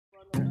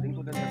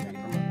I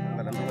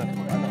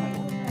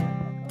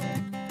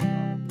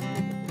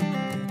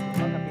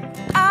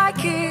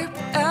keep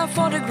a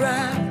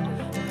photograph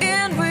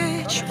in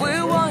which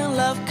we were in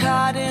love,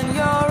 caught in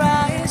your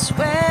eyes,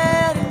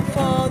 waiting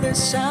for the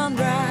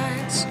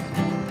sunrise.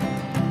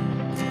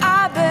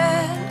 I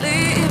barely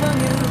even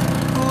knew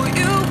who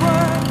you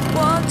were.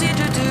 What did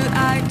you do?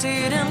 I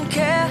didn't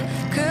care,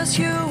 'cause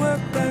you were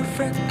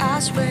perfect, I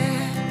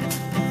swear.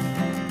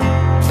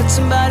 But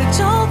somebody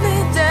told me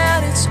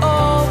that it's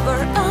over.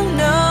 I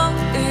know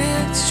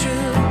it's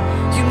true.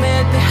 You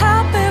made me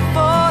happy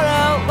for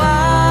a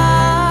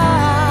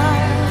while.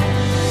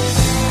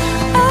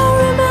 I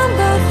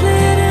remember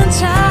fleeting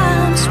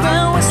times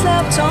when we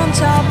slept on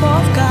top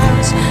of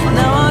cars.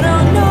 Now I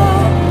don't know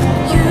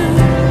you,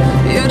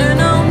 you don't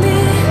know me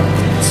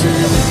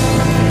too.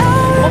 I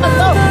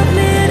remember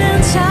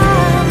fleeting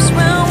times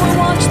when we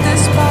watched the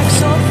sparks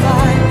so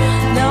fire.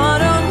 Now I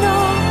don't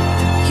know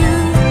you,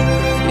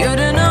 you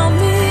don't know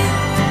me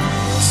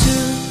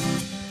too.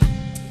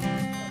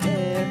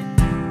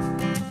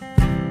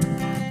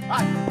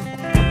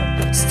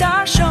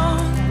 Stars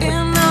shone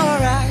in our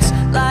eyes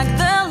like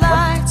the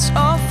lights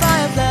of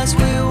fireflies.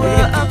 We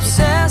were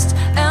obsessed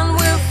and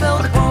we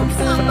felt warmth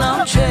in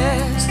our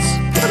chests.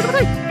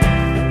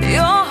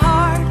 Your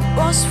heart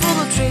was full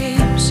of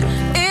dreams.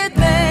 It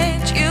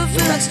made you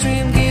feel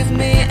extreme. Give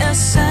me a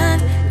sign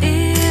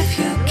if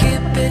you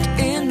keep it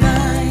in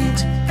mind.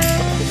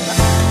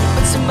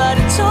 But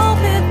somebody told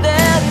me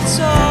that it's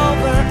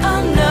over. I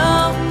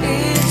know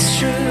it's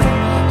true.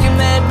 You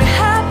made me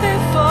happy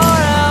for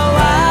a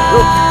while.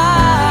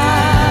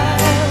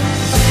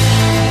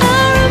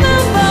 I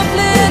remember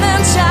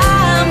fleeting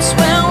times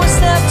when we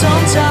slept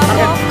on top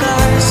of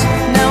cars.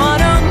 Now I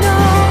don't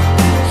know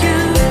you,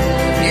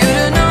 you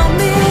don't know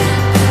me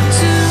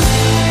too.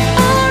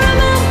 I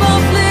remember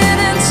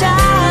fleeting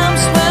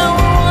times when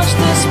we watched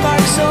the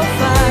sparks so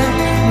fire.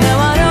 Now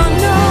I don't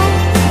know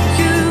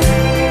you,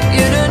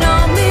 you don't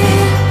know me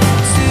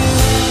too.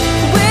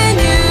 When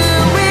you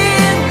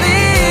with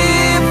me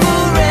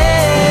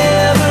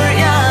forever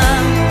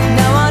young.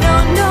 Now I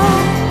don't know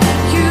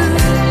you,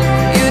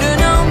 you don't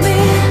know me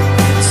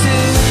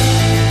too.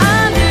 I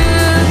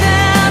knew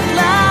that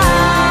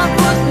love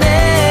would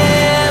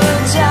never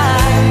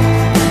die.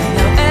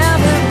 Now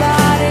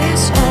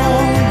everybody's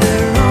on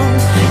their own.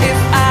 If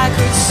I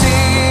could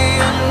see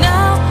you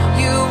now,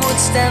 you would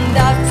stand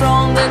out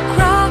from the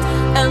crowd,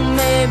 and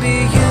maybe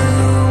you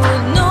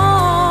would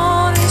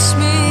notice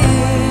me.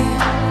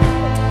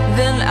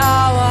 Then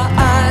our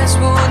eyes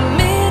would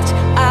meet,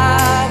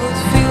 I would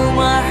feel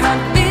my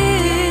heart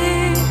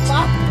beat.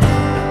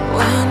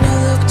 When you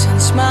looked and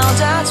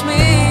smiled at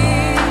me,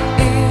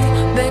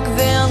 back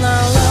then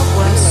our love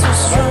was so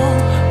strong.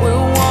 We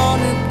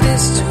wanted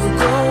this to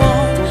go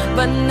on,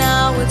 but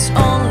now it's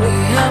only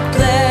a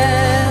play.